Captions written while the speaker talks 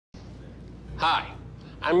Hi,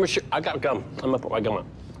 I'm Richard. I got gum. I'm up. I got gum.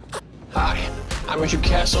 Hi, I'm Richard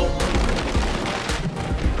Castle.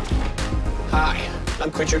 Hi,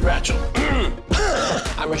 I'm Richard Ratchel.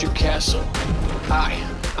 I'm Richard Castle. Hi,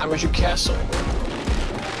 I'm Richard Castle.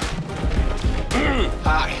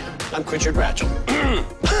 Hi, I'm Richard Ratchel.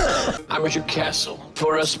 I'm Richard Castle.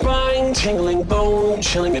 For a spine-tingling,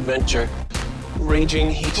 bone-chilling adventure,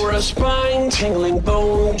 Raging Heat. For a spine-tingling,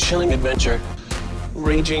 bone-chilling adventure,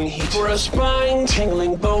 Raging Heat. For a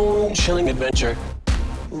spine-tingling, bone-chilling adventure,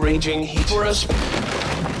 Raging Heat. For a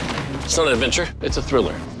It's not an adventure, it's a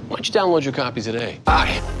thriller. Why don't you download your copy today?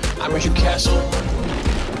 Hi, I'm Richard Castle.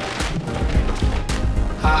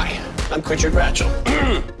 Hi, I'm Richard Ratchel.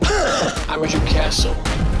 I'm Richard Castle.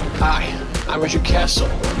 Hi, I'm Richard Castle.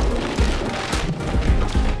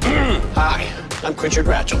 Hi, I'm Richard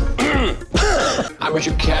Ratchel. I'm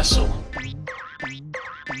Richard Castle.